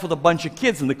left with a bunch of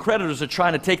kids, and the creditors are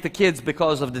trying to take the kids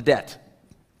because of the debt.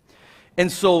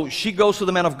 And so she goes to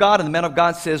the man of God, and the man of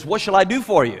God says, what shall I do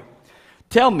for you?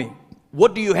 Tell me,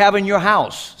 what do you have in your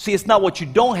house? See, it's not what you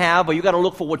don't have, but you got to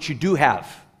look for what you do have.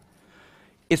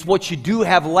 It's what you do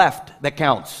have left that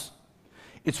counts.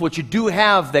 It's what you do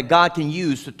have that God can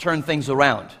use to turn things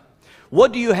around.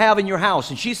 What do you have in your house?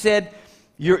 And she said,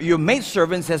 your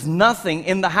maidservant has nothing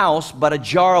in the house but a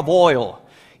jar of oil.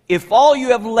 If all you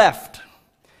have left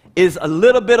is a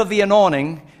little bit of the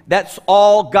anointing, that's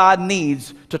all God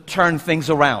needs to turn things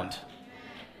around.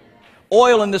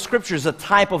 Oil in the scripture is a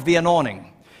type of the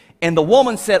anointing. And the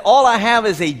woman said, all I have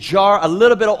is a jar, a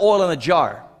little bit of oil in a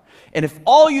jar. And if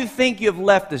all you think you've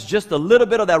left is just a little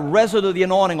bit of that residue of the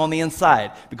anointing on the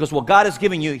inside, because what God has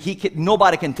given you,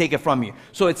 nobody can take it from you.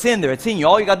 So it's in there, it's in you.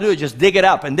 All you got to do is just dig it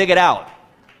up and dig it out.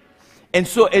 And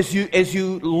so as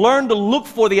you learn to look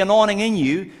for the anointing in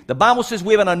you, the Bible says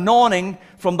we have an anointing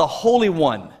from the Holy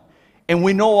One. And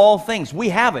we know all things. We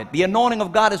have it. The anointing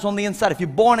of God is on the inside. If you're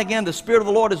born again, the Spirit of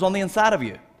the Lord is on the inside of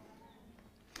you.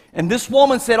 And this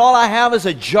woman said, all I have is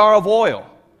a jar of oil.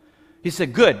 He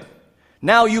said, good.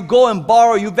 Now you go and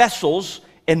borrow your vessels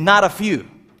and not a few.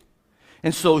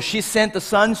 And so she sent the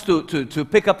sons to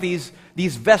pick up these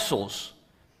vessels.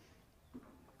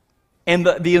 And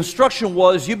the instruction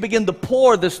was, you begin to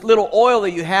pour this little oil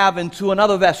that you have into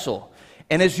another vessel.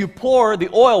 And as you pour, the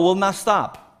oil will not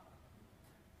stop.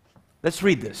 Let's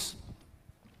read this.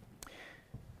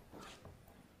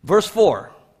 Verse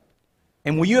 4.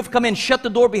 And when you have come in, shut the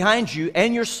door behind you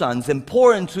and your sons, and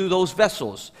pour into those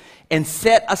vessels, and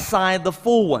set aside the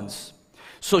full ones.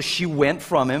 So she went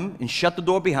from him, and shut the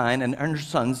door behind, and her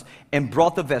sons, and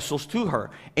brought the vessels to her.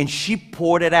 And she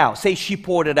poured it out. Say, she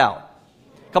poured it out.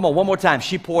 Come on, one more time.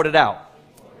 She poured it out.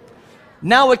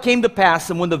 Now it came to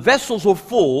pass, and when the vessels were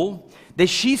full, that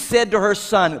she said to her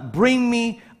son, bring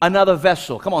me another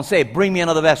vessel. Come on, say it. Bring me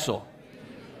another vessel.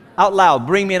 Out loud,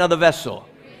 bring me another vessel.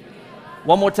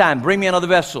 One more time, bring me another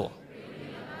vessel.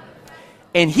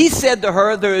 And he said to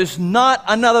her, there is not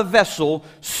another vessel,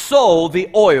 so the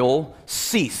oil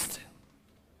ceased.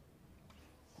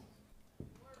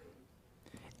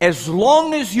 As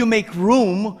long as you make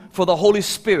room for the Holy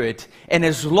Spirit, and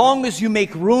as long as you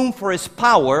make room for His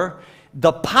power,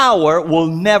 the power will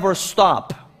never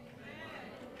stop.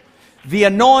 The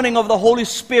anointing of the Holy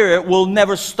Spirit will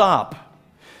never stop.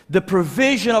 The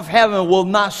provision of heaven will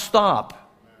not stop.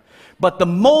 But the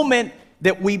moment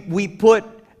that we put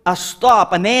a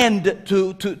stop, an end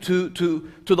to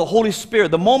the Holy Spirit,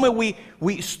 the moment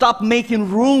we stop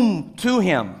making room to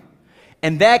Him,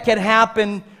 and that can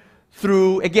happen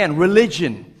through, again,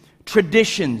 religion,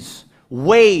 traditions,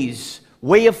 way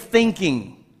of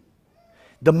thinking.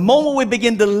 The moment we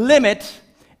begin to limit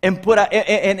and put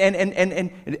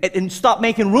and stop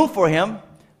making room for Him,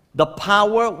 the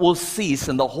power will cease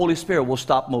and the Holy Spirit will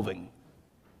stop moving.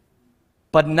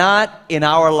 But not in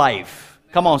our life.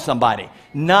 Come on, somebody.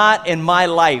 Not in my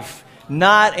life.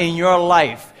 Not in your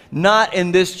life. Not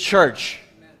in this church.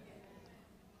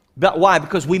 But why?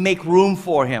 Because we make room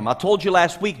for Him. I told you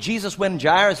last week, Jesus went in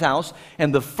Jairus' house,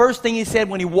 and the first thing He said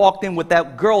when He walked in with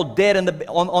that girl dead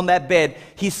on that bed,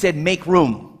 He said, make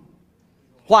room.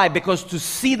 Why? Because to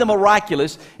see the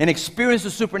miraculous and experience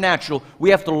the supernatural, we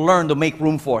have to learn to make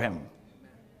room for Him.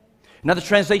 Another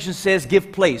translation says,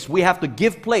 give place. We have to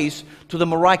give place to the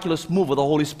miraculous move of the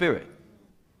Holy Spirit.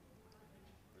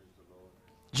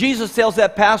 Jesus tells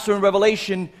that pastor in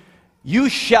Revelation, you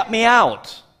shut me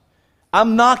out.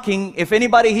 I'm knocking. If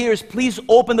anybody hears, please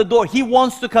open the door. He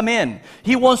wants to come in.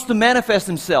 He wants to manifest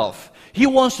Himself. He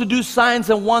wants to do signs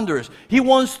and wonders. He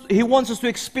wants us to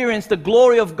experience the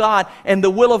glory of God and the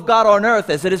will of God on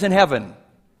earth as it is in heaven.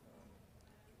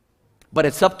 But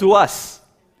it's up to us.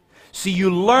 See,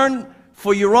 you learn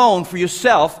for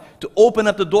yourself, to open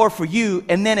up the door for you,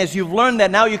 and then as you've learned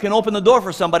that, now you can open the door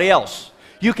for somebody else.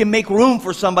 You can make room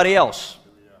for somebody else.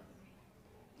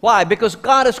 Why? Because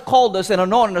God has called us and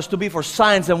anointed us to be for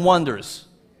signs and wonders.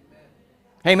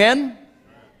 Amen?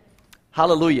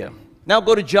 Hallelujah. Now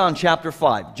go to John chapter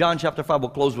 5. John chapter 5, we'll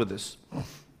close with this.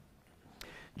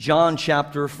 John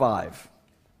chapter 5.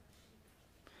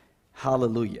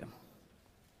 Hallelujah.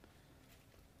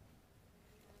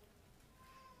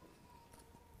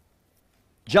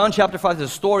 John chapter 5 is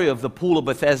a story of the pool of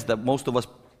Bethesda, most of us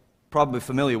probably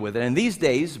familiar with it. And these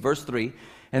days, verse 3,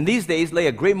 and these days lay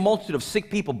a great multitude of sick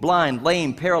people, blind,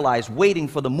 lame, paralyzed, waiting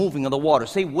for the moving of the water.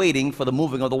 Say, waiting for the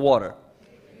moving of the water.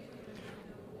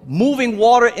 Moving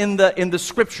water in the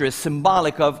scripture is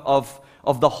symbolic of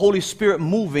the Holy Spirit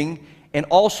moving, and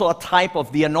also a type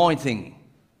of the anointing.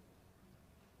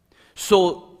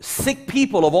 So sick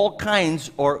people of all kinds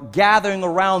are gathering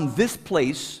around this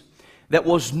place that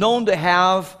was known to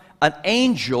have an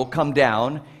angel come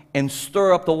down and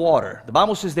stir up the water. The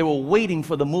Bible says they were waiting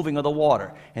for the moving of the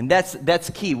water. And that's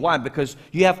key. Why? Because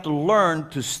you have to learn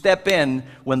to step in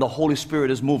when the Holy Spirit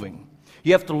is moving.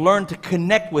 You have to learn to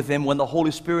connect with Him when the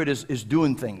Holy Spirit is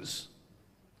doing things.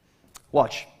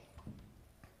 Watch.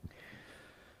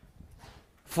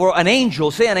 For an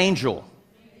angel, say an angel.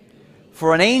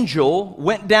 For an angel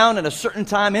went down at a certain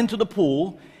time into the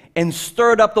pool and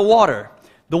stirred up the water.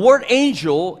 The word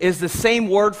angel is the same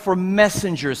word for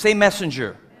messenger. Say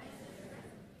messenger.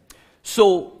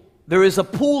 So there is a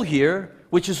pool here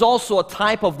which is also a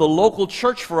type of the local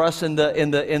church for us in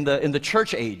the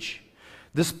church age.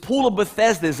 This pool of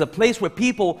Bethesda is a place where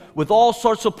people with all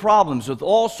sorts of problems, with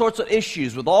all sorts of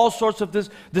issues, with all sorts of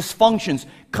dysfunctions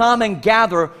come and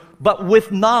gather, but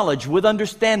with knowledge, with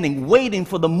understanding, waiting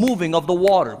for the moving of the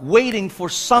water, waiting for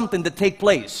something to take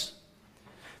place.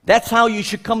 That's how you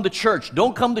should come to church.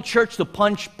 Don't come to church to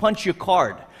punch your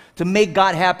card, to make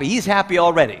God happy. He's happy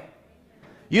already.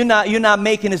 You're not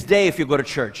making His day if you go to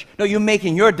church. No, you're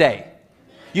making your day.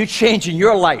 You're changing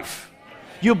your life.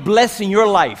 You're blessing your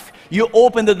life. You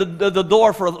open the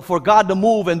door for God to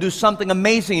move and do something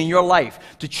amazing in your life,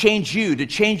 to change you, to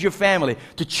change your family,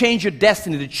 to change your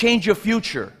destiny, to change your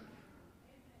future.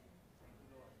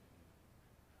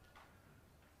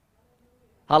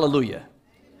 Hallelujah.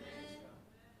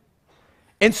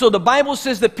 And so the Bible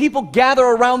says that people gather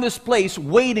around this place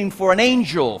waiting for an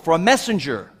angel, for a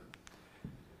messenger.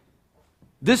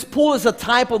 This pool is a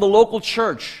type of the local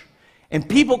church. And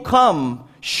people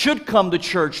should come to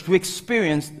church to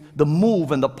experience the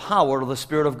move and the power of the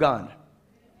Spirit of God.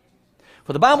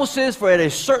 For the Bible says, for at a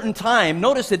certain time,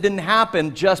 notice it didn't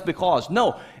happen just because.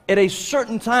 No, at a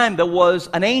certain time there was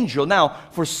an angel. Now,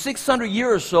 for 600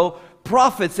 years or so,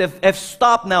 prophets have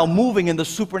stopped now moving in the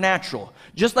supernatural.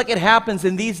 Just like it happens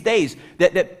in these days,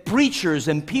 that preachers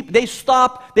and people, they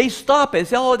stop and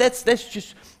say, oh, that's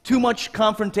just too much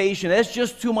confrontation, that's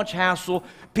just too much hassle,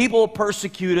 people will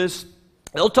persecute us,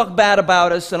 they'll talk bad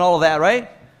about us and all of that, right?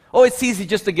 Oh, it's easy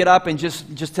just to get up and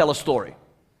just tell a story.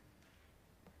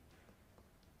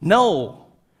 No.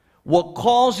 What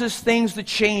causes things to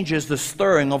change is the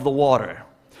stirring of the water.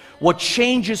 What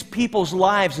changes people's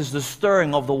lives is the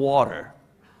stirring of the water.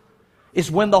 It's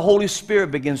when the Holy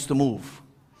Spirit begins to move.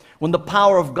 When the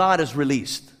power of God is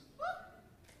released.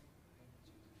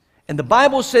 And the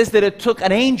Bible says that it took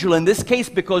an angel in this case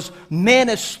because man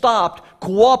has stopped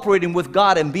cooperating with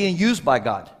God and being used by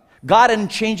God. God didn't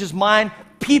change His mind.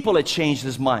 People had changed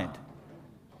His mind.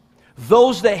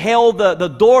 Those that held the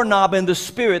doorknob in the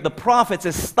Spirit, the prophets,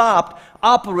 had stopped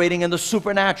operating in the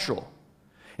supernatural.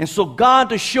 And so God,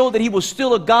 to show that He was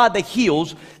still a God that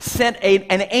heals, sent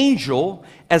an angel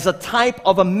as a type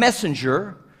of a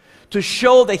messenger to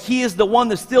show that He is the one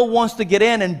that still wants to get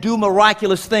in and do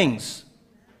miraculous things.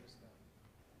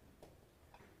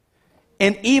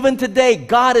 And even today,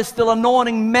 God is still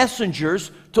anointing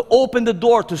messengers to open the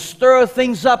door, to stir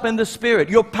things up in the Spirit.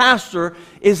 Your pastor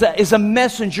is a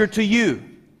messenger to you.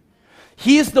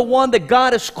 He is the one that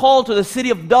God has called to the city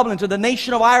of Dublin, to the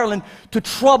nation of Ireland, to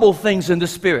trouble things in the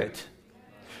Spirit.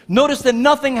 Notice that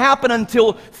nothing happened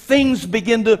until things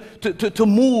begin to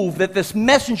move, that this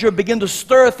messenger began to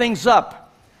stir things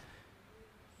up.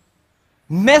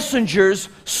 Messengers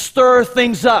stir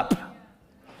things up.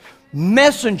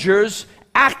 Messengers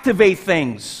activate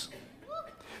things.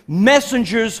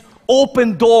 Messengers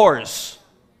open doors.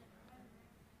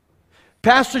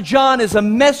 Pastor John is a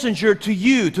messenger to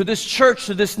you, to this church,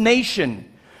 to this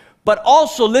nation. But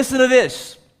also, listen to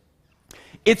this.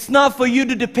 It's not for you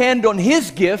to depend on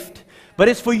his gift, but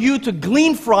it's for you to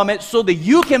glean from it so that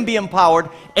you can be empowered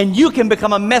and you can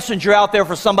become a messenger out there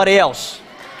for somebody else.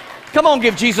 Come on,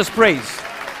 give Jesus praise.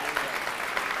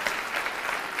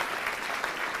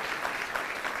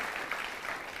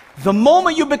 The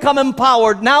moment you become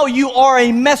empowered, now you are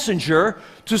a messenger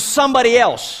to somebody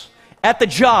else at the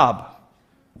job,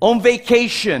 on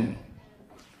vacation,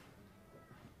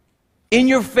 in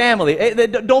your family.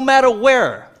 It don't matter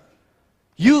where.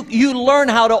 You learn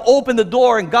how to open the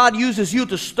door, and God uses you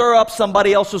to stir up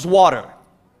somebody else's water.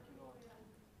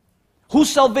 Whose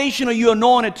salvation are you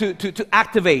anointed to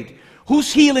activate?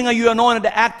 Whose healing are you anointed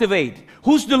to activate?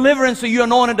 Whose deliverance are you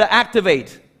anointed to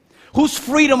activate? Whose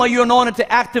freedom are you anointed to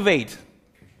activate?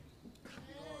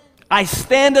 I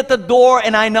stand at the door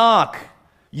and I knock.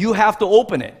 You have to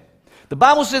open it. The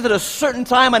Bible says at a certain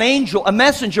time an angel, a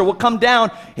messenger will come down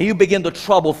and you begin to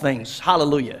trouble things.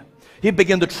 Hallelujah. You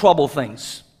begin to trouble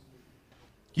things.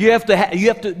 You have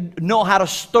to know how to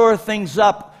stir things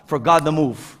up for God to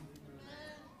move.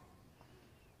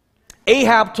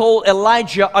 Ahab told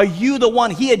Elijah, are you the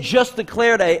one? He had just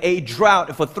declared a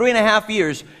drought for 3.5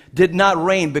 years. Did not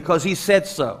rain because he said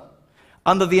so,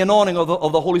 under the anointing of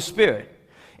the Holy Spirit.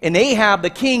 And Ahab, the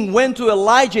king, went to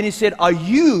Elijah and he said, are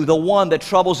you the one that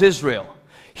troubles Israel?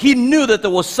 He knew that there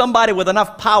was somebody with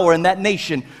enough power in that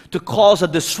nation to cause a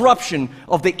disruption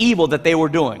of the evil that they were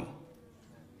doing.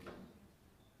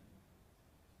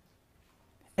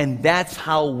 And that's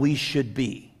how we should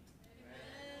be.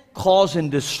 Causing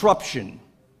disruption,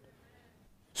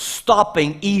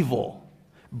 stopping evil,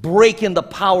 breaking the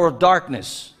power of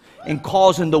darkness, and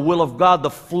causing the will of God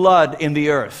to flood in the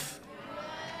earth.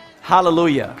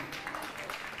 Hallelujah.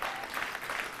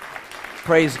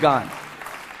 Praise God.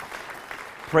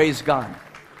 Praise God.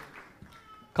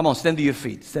 Come on, stand to your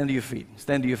feet. Stand to your feet.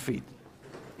 Stand to your feet.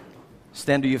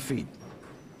 Stand to your feet.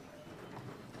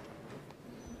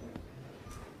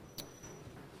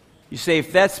 You say,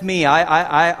 if that's me,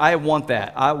 I want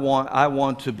that. I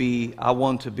want to be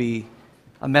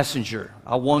a messenger.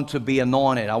 I want to be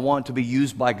anointed. I want to be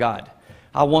used by God.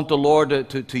 I want the Lord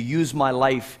to use my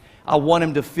life. I want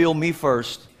Him to fill me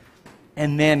first,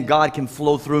 and then God can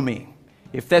flow through me.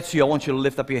 If that's you, I want you to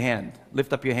lift up your hand.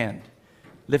 Lift up your hand.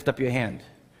 Lift up your hand.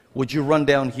 Would you run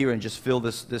down here and just fill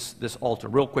this altar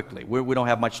real quickly? We don't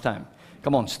have much time.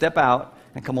 Come on, step out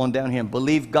and come on down here and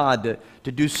believe God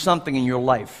to do something in your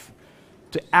life,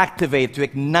 to activate, to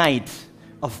ignite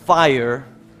a fire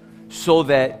so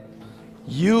that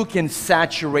you can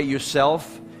saturate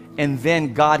yourself, and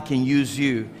then God can use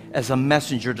you as a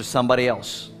messenger to somebody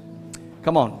else.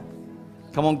 Come on.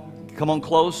 Come on, come on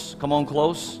close. Come on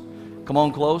close. Come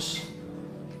on close.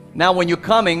 Now when you're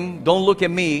coming, don't look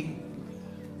at me.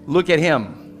 Look at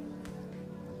Him.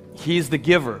 He's the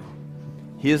giver.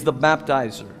 He is the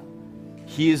baptizer.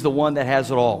 He is the one that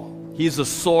has it all. He's the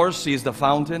source. He's the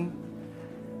fountain.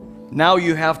 Now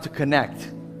you have to connect.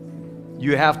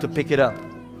 You have to pick it up.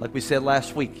 Like we said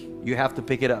last week, you have to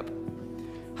pick it up.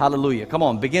 Hallelujah. Come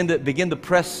on, begin to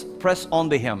press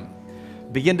onto Him.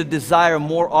 Begin to desire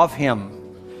more of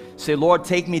Him. Say, Lord,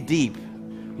 take me deep.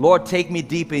 Lord, take me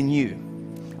deep in You.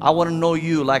 I want to know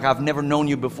You like I've never known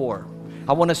You before.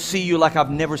 I want to see You like I've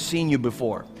never seen You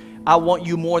before. I want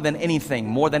You more than anything,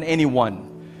 more than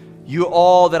anyone. You're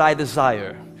all that I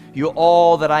desire. You're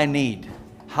all that I need.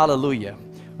 Hallelujah.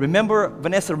 Remember,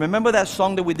 Vanessa, remember that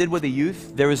song that we did with the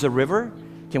youth? There is a river.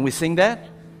 Can we sing that?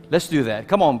 Let's do that.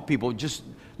 Come on, people. Just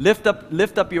lift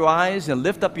up your eyes and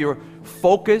lift up your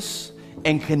focus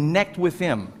and connect with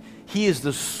Him. He is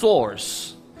the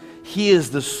source. He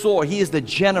is the source. He is the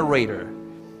generator.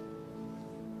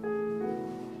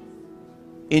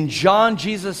 In John,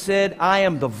 Jesus said, I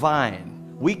am the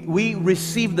vine. We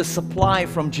receive the supply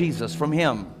from Jesus, from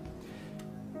Him.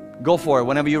 Go for it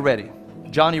whenever you're ready.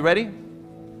 John, you ready?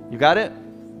 You got it?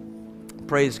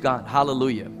 Praise God.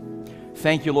 Hallelujah.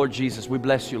 Thank you, Lord Jesus. We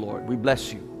bless You, Lord. We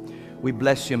bless You. We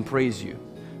bless You and praise You.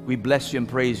 We bless You and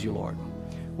praise You, Lord.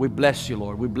 We bless You,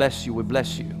 Lord. We bless You. We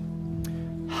bless You.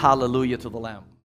 Hallelujah to the Lamb.